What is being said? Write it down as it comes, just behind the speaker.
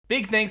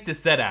Big thanks to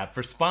SetApp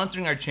for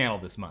sponsoring our channel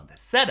this month.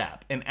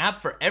 SetApp, an app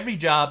for every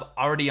job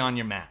already on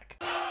your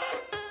Mac.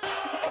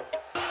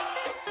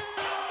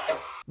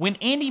 When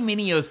Andy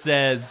Mineo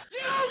says, "You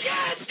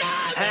can't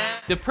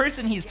stop," the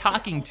person he's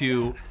talking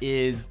to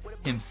is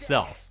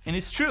himself. And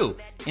it's true,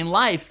 in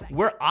life,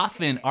 we're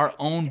often our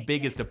own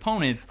biggest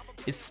opponents,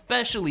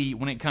 especially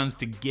when it comes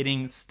to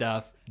getting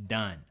stuff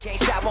done.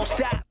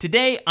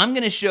 Today, I'm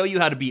gonna show you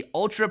how to be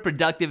ultra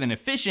productive and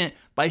efficient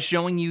by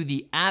showing you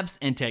the apps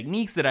and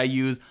techniques that I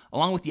use,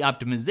 along with the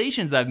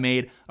optimizations I've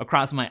made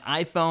across my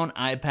iPhone,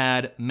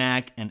 iPad,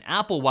 Mac, and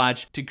Apple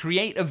Watch to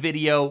create a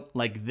video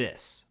like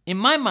this. In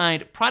my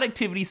mind,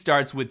 productivity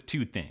starts with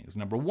two things.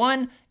 Number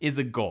one is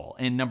a goal,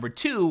 and number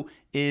two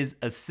is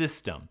a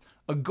system.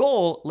 A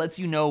goal lets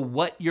you know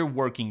what you're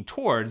working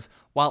towards,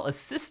 while a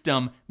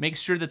system makes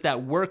sure that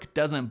that work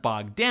doesn't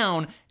bog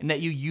down and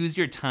that you use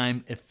your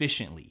time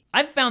efficiently.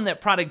 I've found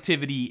that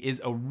productivity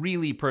is a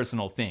really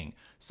personal thing,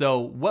 so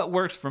what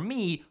works for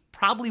me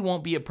probably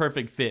won't be a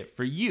perfect fit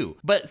for you,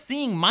 but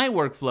seeing my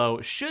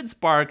workflow should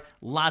spark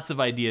lots of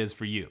ideas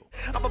for you.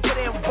 I'ma put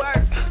in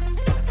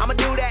work. I'ma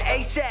do that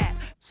ASAP.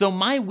 So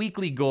my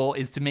weekly goal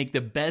is to make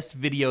the best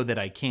video that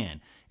I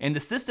can. And the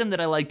system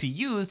that I like to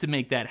use to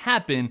make that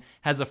happen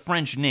has a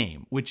French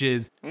name, which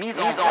is mise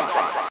en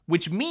place,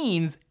 which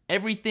means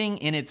everything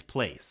in its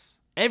place.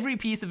 Every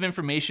piece of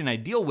information I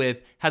deal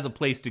with has a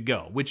place to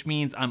go, which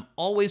means I'm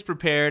always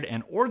prepared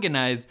and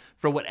organized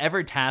for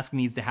whatever task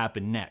needs to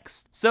happen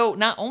next. So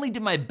not only do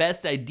my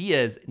best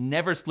ideas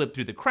never slip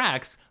through the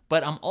cracks,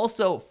 but I'm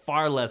also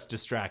far less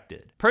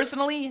distracted.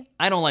 Personally,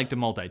 I don't like to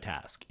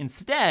multitask.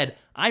 Instead,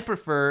 I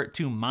prefer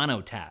to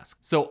monotask.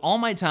 So all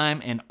my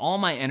time and all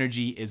my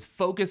energy is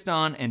focused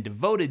on and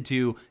devoted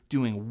to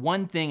doing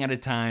one thing at a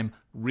time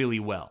really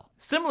well.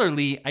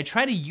 Similarly, I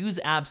try to use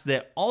apps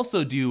that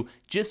also do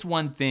just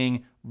one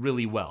thing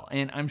really well.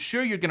 And I'm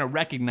sure you're gonna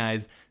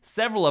recognize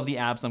several of the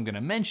apps I'm gonna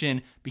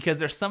mention because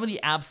they're some of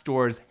the App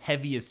Store's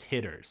heaviest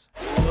hitters.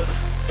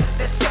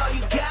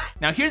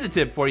 Now here's a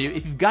tip for you.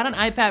 If you've got an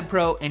iPad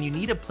Pro and you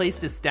need a place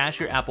to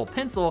stash your Apple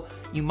Pencil,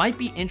 you might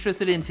be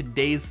interested in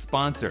today's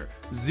sponsor,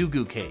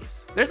 Zugu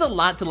Case. There's a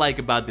lot to like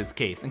about this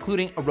case,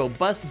 including a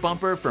robust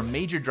bumper for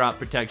major drop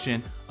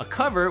protection, a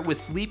cover with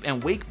sleep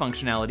and wake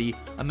functionality,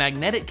 a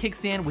magnetic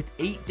kickstand with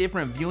 8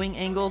 different viewing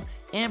angles,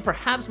 and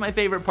perhaps my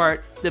favorite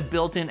part, the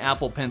built-in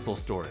Apple Pencil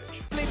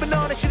storage.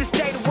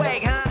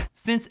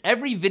 Since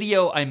every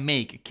video I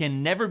make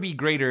can never be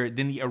greater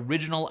than the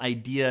original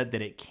idea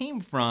that it came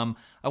from,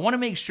 I want to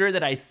make sure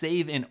that I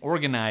save and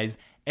organize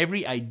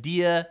every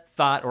idea,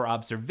 thought, or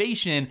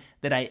observation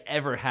that I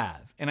ever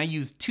have. And I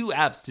use 2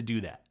 apps to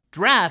do that.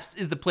 Drafts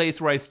is the place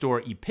where I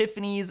store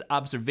epiphanies,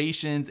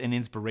 observations, and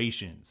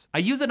inspirations. I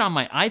use it on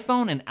my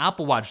iPhone and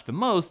Apple Watch the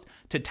most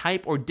to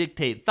type or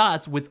dictate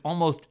thoughts with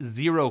almost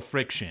zero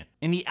friction.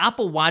 And the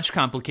Apple Watch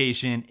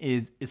complication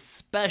is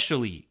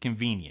especially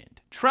convenient.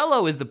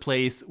 Trello is the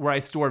place where I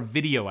store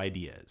video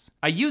ideas.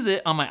 I use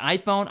it on my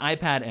iPhone,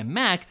 iPad, and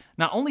Mac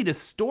not only to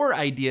store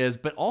ideas,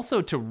 but also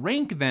to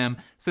rank them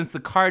since the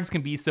cards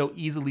can be so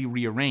easily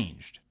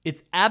rearranged.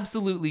 It's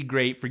absolutely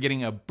great for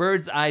getting a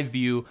bird's eye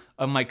view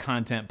of my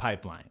content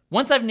pipeline.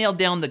 Once I've nailed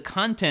down the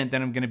content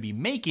that I'm gonna be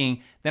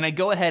making, then I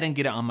go ahead and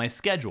get it on my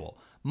schedule.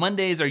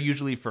 Mondays are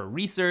usually for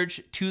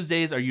research,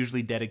 Tuesdays are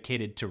usually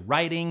dedicated to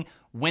writing,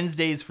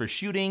 Wednesdays for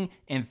shooting,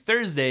 and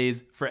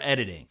Thursdays for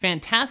editing.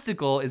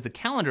 Fantastical is the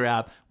calendar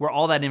app where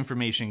all that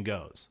information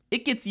goes.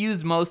 It gets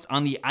used most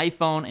on the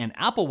iPhone and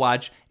Apple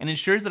Watch and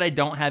ensures that I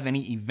don't have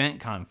any event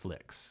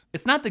conflicts.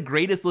 It's not the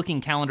greatest looking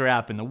calendar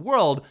app in the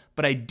world,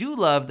 but I do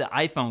love the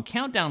iPhone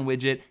countdown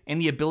widget and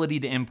the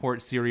ability to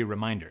import Siri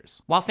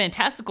reminders. While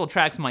Fantastical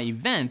tracks my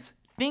events,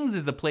 Things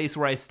is the place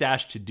where I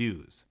stash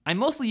to-dos. I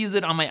mostly use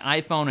it on my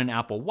iPhone and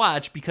Apple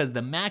Watch because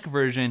the Mac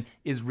version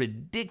is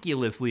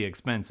ridiculously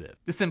expensive.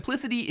 The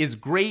simplicity is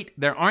great,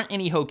 there aren't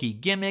any hokey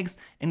gimmicks,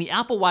 and the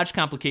Apple Watch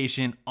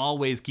complication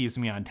always keeps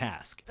me on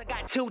task. I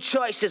got 2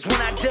 choices when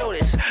I do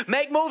this,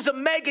 make moves or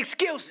make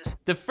excuses.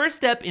 The first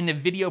step in the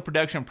video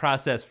production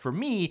process for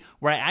me,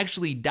 where I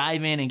actually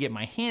dive in and get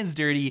my hands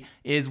dirty,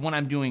 is when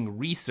I'm doing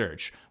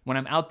research, when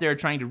I'm out there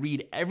trying to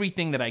read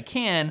everything that I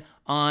can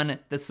on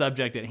the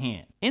subject at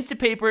hand.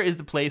 Instapaper is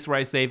the place where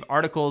I save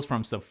articles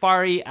from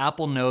Safari,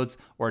 Apple Notes,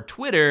 or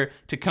Twitter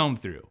to comb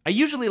through. I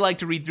usually like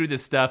to read through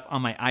this stuff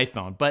on my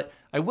iPhone, but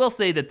I will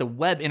say that the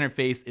web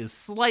interface is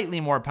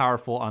slightly more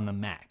powerful on the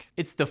Mac.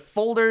 It's the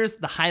folders,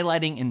 the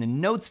highlighting, and the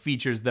notes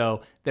features,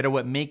 though, that are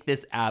what make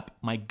this app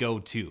my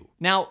go-to.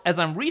 Now, as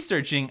I'm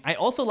researching, I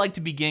also like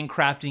to begin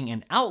crafting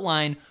an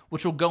outline,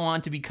 which will go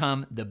on to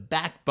become the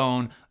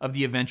backbone of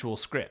the eventual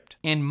script.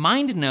 And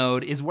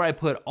MindNode is where I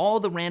put all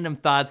the random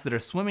thoughts that are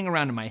swimming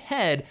around in my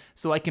head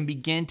so I can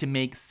begin to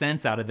make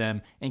sense out of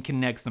them and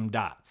connect some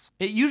dots.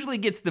 It usually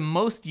gets the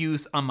most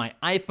use on my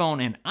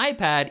iPhone and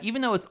iPad,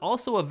 even though it's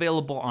also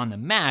available on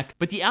the Mac,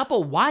 but the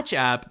Apple Watch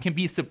app can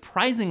be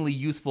surprisingly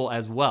useful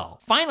as well.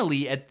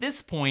 Finally, at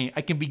this point,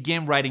 I can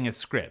begin writing a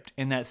script,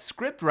 and and that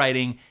script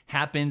writing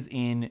happens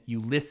in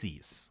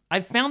Ulysses.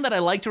 I've found that I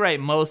like to write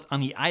most on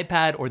the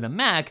iPad or the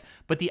Mac,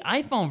 but the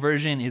iPhone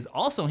version is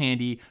also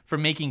handy for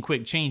making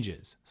quick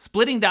changes.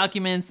 Splitting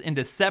documents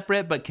into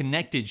separate but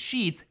connected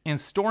sheets and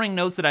storing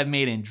notes that I've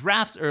made in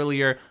drafts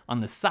earlier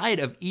on the side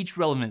of each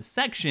relevant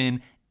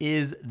section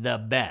is the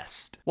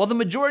best. While the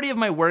majority of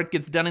my work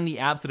gets done in the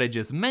apps that I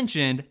just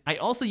mentioned, I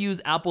also use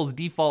Apple's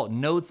default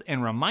notes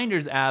and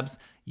reminders apps,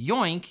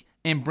 Yoink,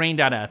 and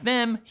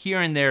Brain.fm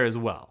here and there as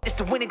well. It's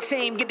the winning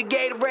team, get the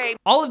Gatorade.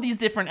 All of these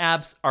different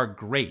apps are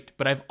great,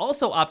 but I've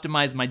also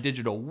optimized my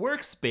digital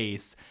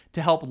workspace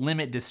to help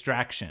limit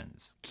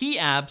distractions. Key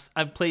apps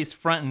I've placed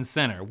front and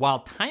center,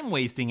 while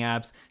time-wasting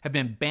apps have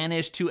been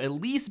banished to at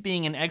least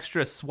being an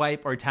extra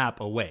swipe or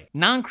tap away.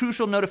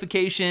 Non-crucial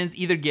notifications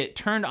either get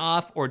turned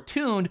off or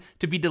tuned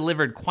to be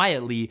delivered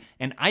quietly,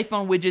 and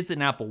iPhone widgets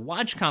and Apple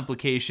Watch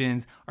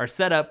complications are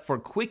set up for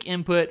quick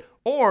input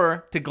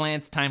or to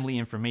glance timely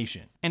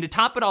information. And to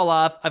top it all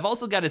off, I've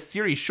also got a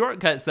Siri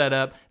Shortcut set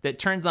up that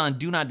turns on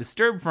Do Not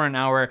Disturb for an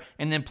hour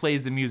and then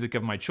plays the music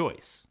of my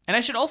choice. And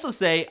I should also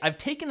say, I've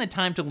taken the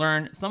time to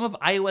learn some of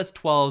iOS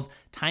 12's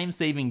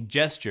time-saving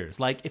gestures.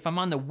 Like if I'm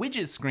on the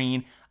widget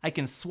screen, I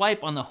can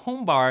swipe on the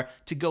home bar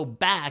to go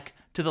back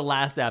to the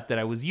last app that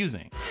I was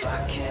using.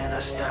 Why can't I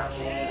stop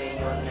me, then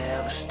you'll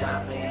never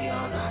stop me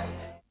on the...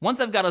 Once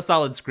I've got a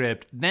solid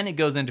script, then it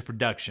goes into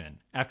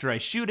production. After I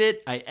shoot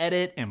it, I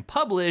edit and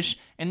publish,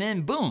 and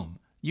then boom,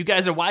 you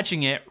guys are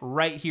watching it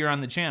right here on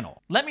the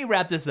channel. Let me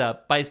wrap this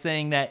up by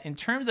saying that in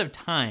terms of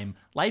time,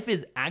 life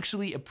is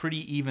actually a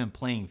pretty even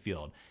playing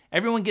field.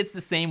 Everyone gets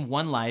the same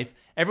one life,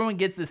 everyone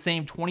gets the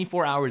same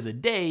 24 hours a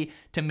day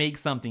to make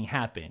something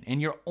happen, and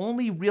your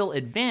only real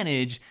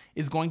advantage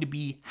is going to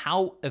be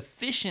how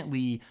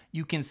efficiently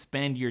you can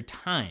spend your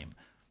time.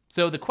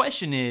 So the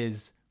question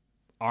is,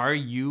 are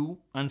you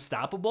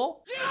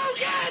unstoppable? You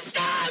can't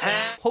stop me!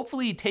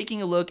 Hopefully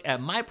taking a look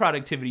at my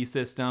productivity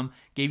system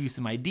gave you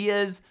some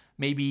ideas,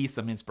 maybe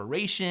some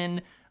inspiration.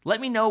 Let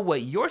me know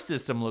what your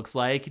system looks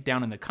like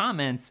down in the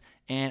comments,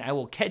 and I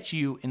will catch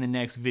you in the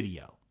next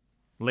video.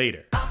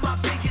 Later. I'm my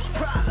biggest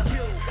problem.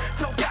 You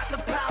don't got the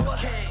power.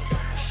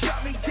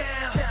 Shut me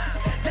down.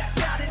 That's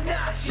not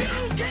enough.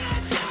 You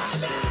can't stop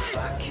me. If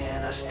I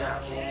cannot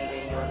stop me,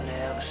 then you'll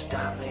never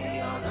stop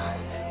me. Oh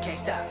no, can't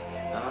stop.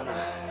 Oh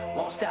no,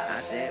 won't stop. I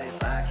said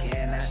if I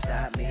cannot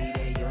stop me.